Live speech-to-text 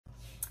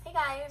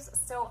guys,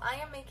 so I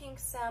am making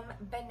some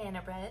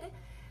banana bread.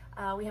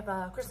 We have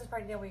a Christmas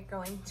party that we're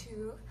going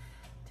to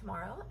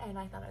tomorrow, and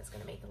I thought I was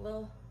going to make a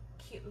little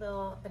cute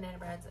little banana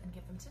breads and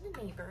give them to the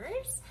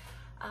neighbors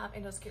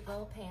in those cute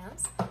little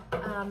pans.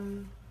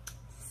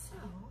 So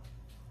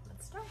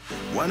let's start.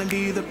 Wanna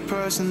be the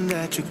person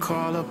that you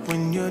call up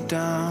when you're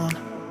down.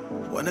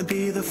 Wanna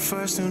be the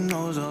first who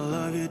knows all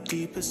of your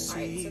deepest secrets.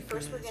 Alright, so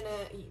first we're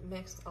gonna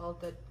mix all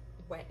the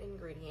wet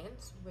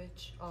ingredients,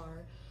 which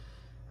are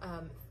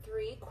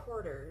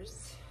 3/4,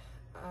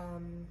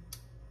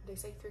 they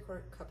say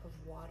 3/4 cup of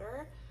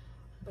water,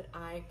 but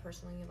I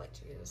personally like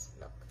to use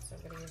milk. So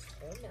I'm gonna use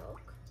whole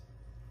milk,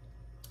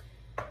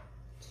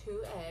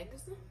 2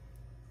 eggs,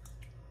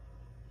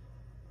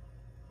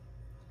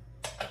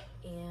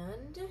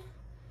 and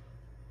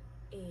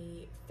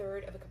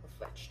 1/3 of a cup of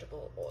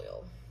vegetable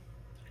oil.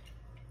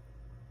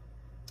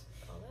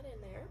 All that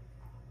in there,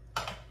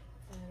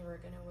 and we're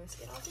gonna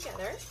whisk it all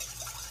together.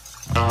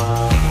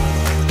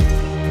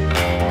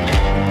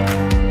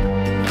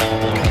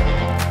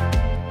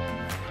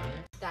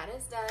 That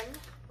is done.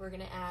 We're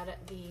gonna add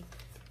the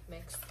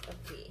mix of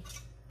the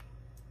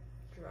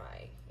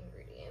dry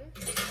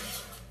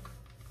ingredients.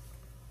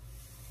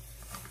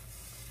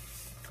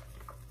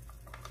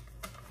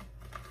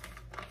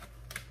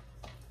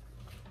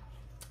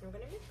 We're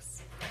gonna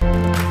mix.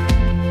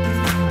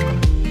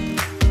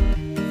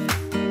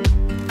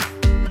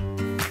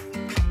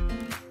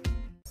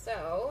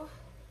 So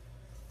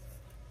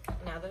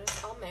now that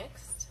it's all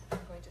mixed, I'm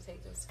going to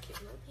take those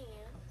cute little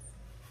pans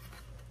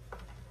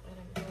and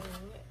I'm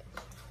going to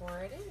pour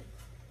it in.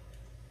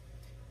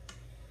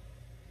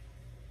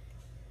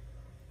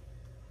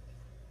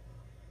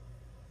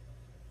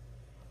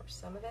 Pour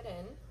some of it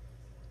in.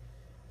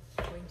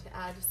 I'm going to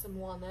add some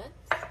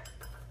walnuts.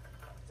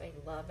 I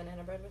love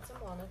banana bread with some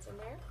walnuts in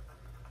there.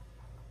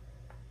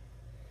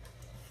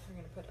 We're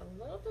going to put a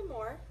little bit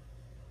more.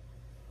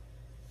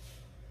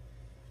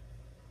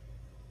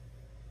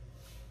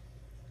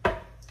 I'm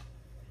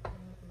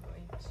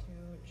going to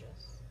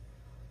just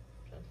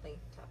gently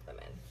tap them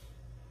in.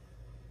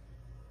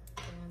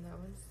 And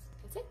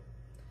that's it.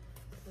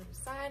 Put it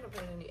aside, we'll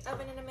put it in the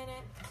oven in a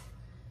minute.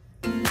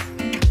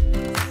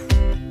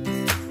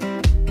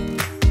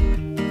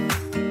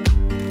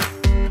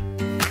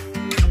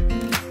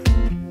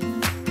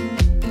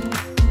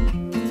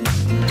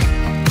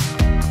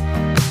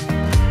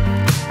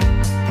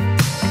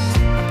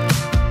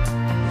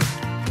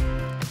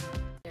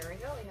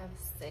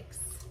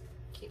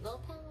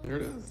 There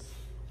it is.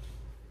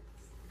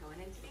 Going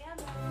into the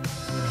oven.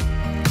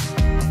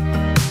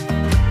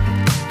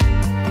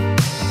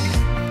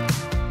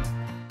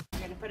 I'm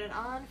going to put it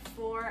on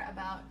for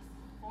about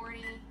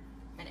 40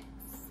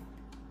 minutes.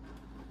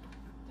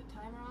 The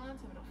timer on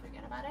so we don't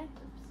forget about it.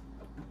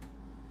 Oops.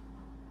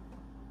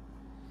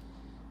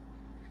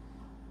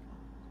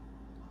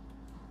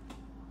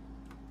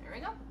 There we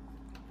go.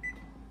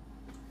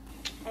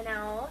 And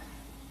now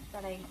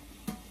that I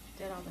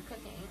did all the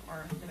cooking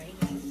or the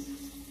making,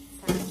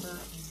 time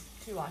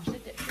to wash the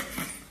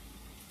dishes.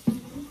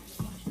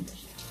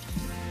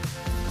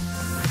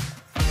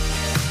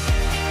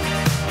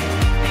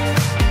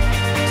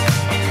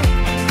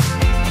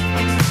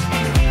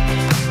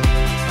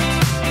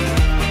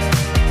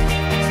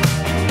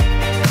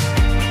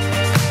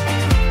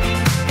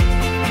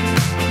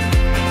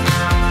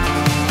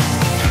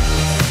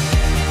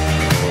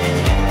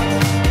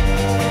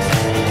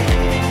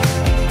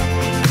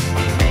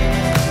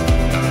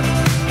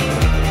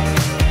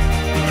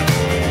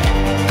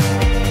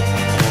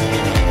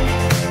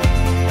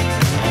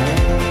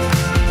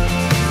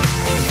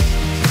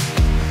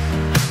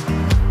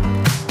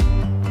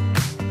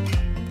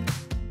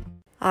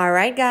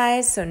 Alright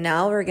guys, so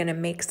now we're gonna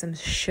make some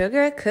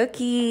sugar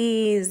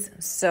cookies.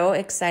 I'm so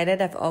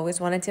excited. I've always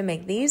wanted to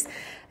make these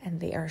and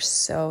they are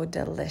so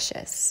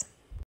delicious.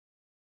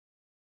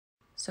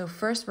 So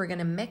first we're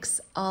gonna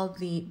mix all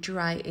the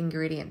dry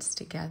ingredients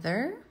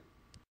together.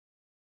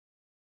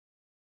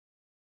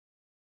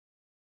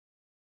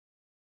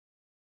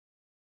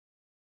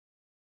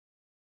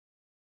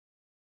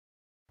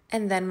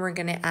 And then we're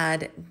gonna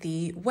add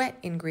the wet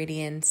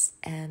ingredients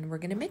and we're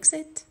gonna mix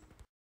it.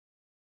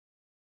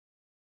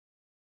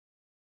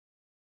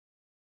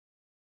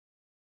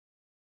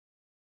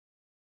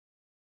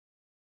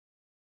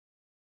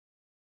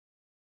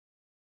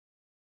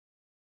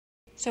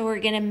 So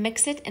we're gonna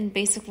mix it and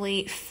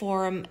basically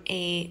form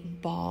a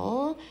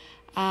ball.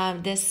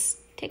 This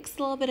takes a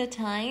little bit of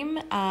time,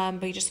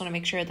 but you just wanna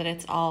make sure that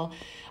it's all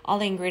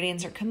the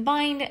ingredients are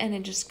combined and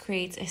it just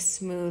creates a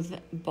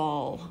smooth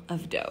ball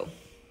of dough.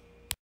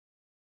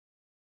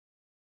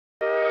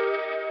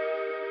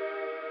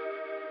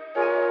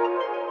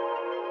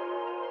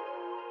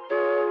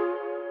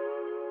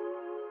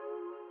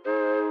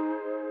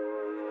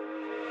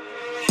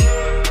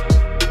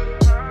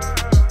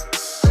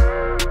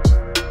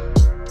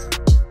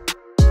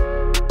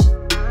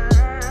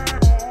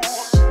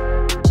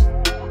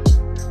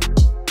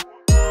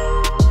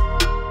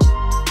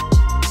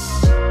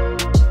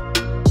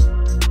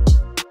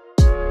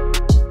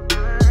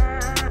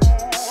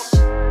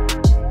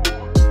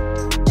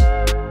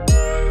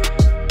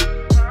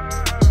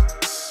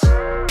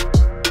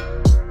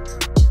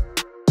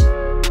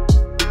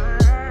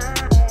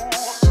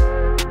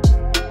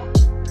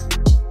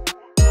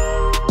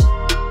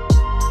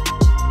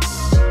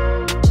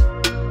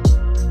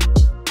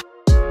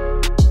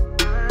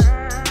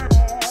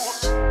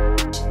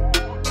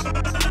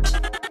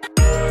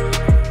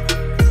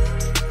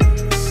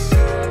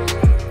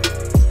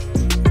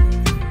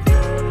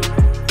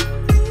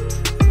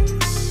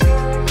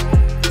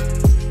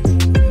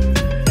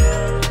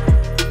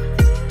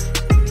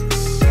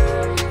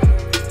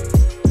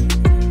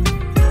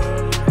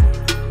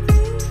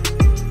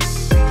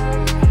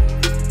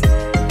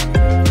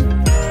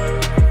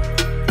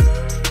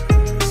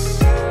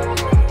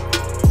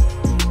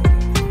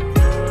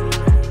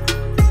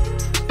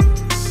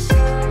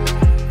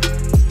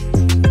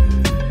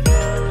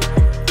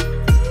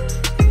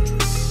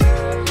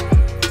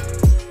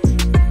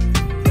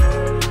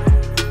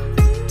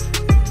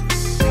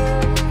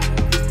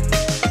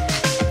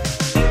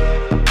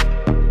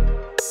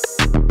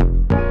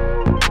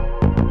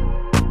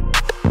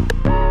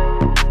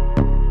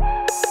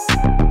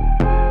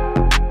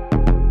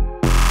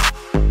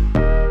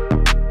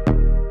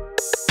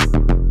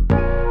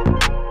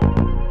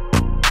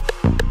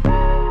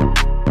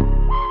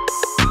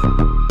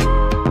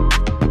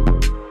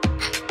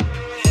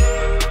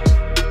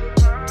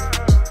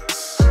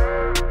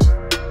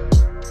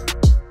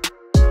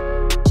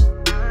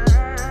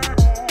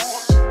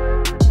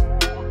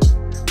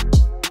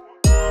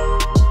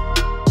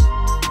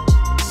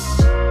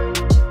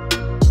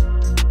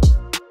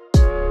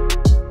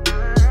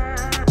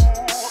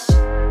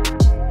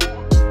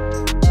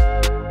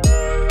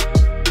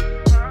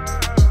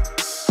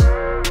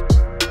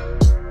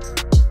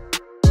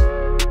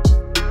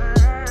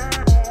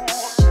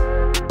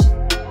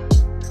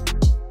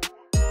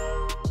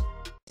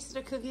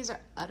 cookies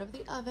are out of the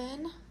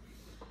oven.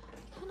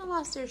 Kind of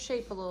lost their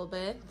shape a little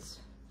bit.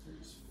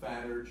 There's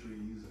fatter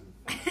trees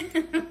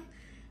and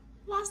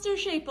Lost their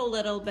shape a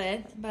little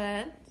bit,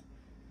 but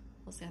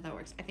we'll see how that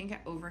works. I think I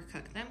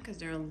overcooked them because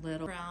they're a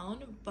little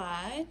brown,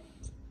 but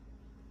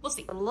we'll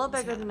see. A little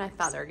bigger than I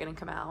thought they were gonna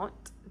come out.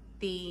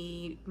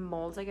 The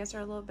molds, I guess,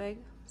 are a little big,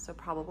 so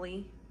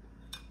probably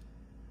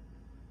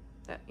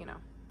that, you know,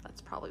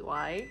 that's probably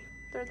why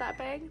they're that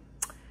big.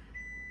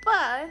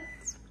 But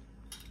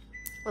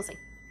we'll see.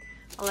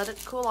 I'll let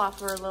it cool off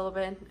for a little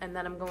bit, and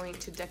then I'm going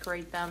to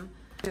decorate them,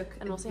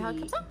 and we'll see how it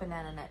comes out.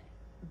 Banana nut.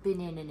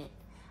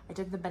 I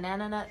took the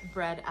banana nut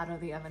bread out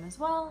of the oven as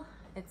well.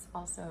 It's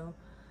also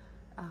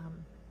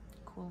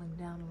cooling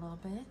down a little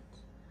bit.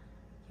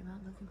 Came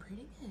out looking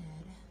pretty good.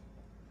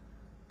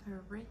 They're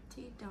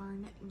pretty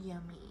darn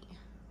yummy.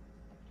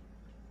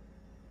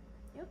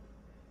 Yep.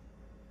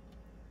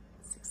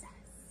 Success.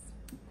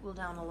 Cool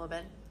down a little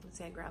bit. Let's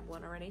see, I grabbed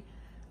one already.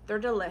 They're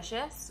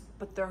delicious,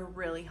 but they're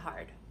really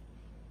hard.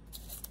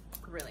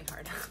 Really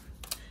hard.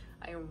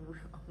 I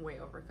way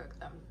overcooked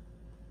them.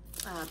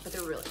 But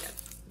they're really good.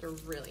 They're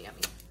really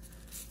yummy.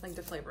 Like,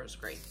 the flavor is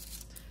great.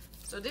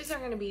 So these are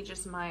gonna be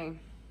just my,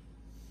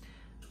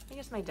 I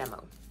guess, my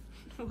demo.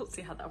 We'll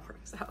see how that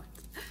works out.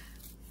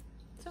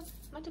 So,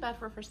 not too bad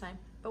for a first time,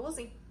 but we'll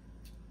see.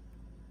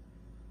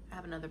 I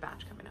have another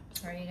batch coming up.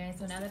 All right, you guys,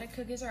 so now that the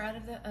cookies are out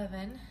of the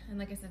oven, and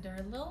like I said, they're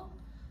a little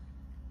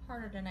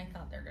harder than I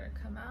thought they're gonna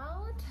come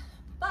out,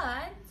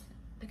 but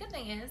the good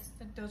thing is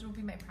that those will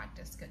be my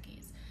practice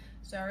cookies.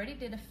 So I already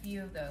did a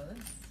few of those.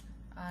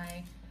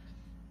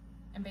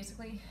 And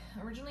basically,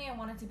 originally I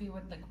wanted to be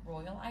with like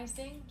royal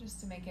icing just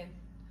to make it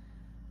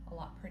a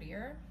lot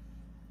prettier.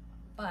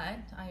 But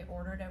I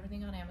ordered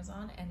everything on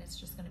Amazon and it's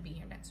just gonna be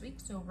here next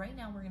week. So right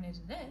now we're gonna do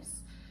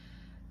this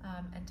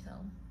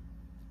until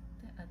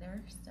the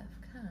other stuff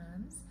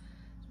comes.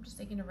 So I'm just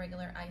taking a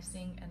regular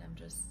icing and I'm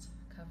just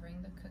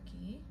covering the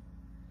cookie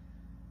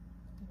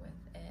with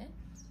it.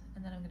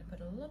 And then I'm gonna put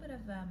a little bit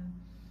of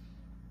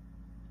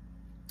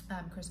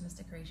Christmas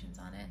decorations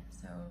on it.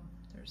 So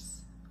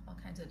there's all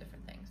kinds of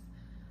different things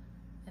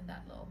in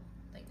that little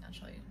thing. I'll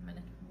show you in a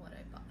minute what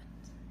I bought.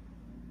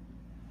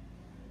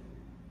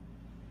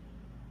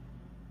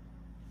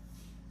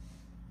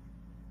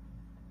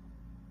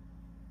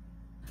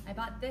 I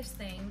bought this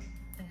thing.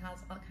 It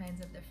has all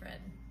kinds of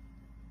different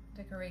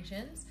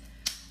decorations,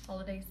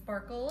 holiday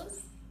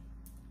sparkles.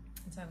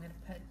 And so I'm gonna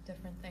put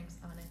different things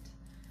on it,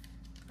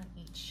 on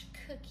each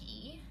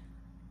cookie.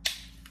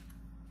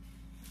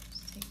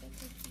 Just take the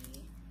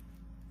cookie.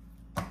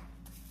 I'm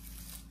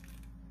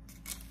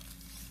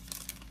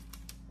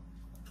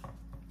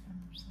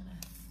just gonna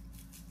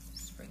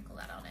sprinkle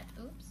that on it.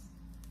 Oops,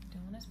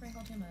 don't wanna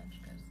sprinkle too much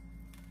because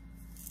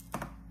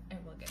it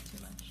will get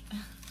too much.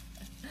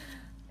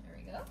 There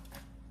we go.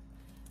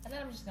 And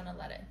then I'm just gonna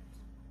let it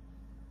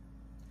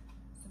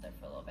sit there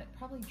for a little bit,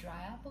 probably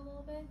dry up a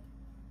little bit.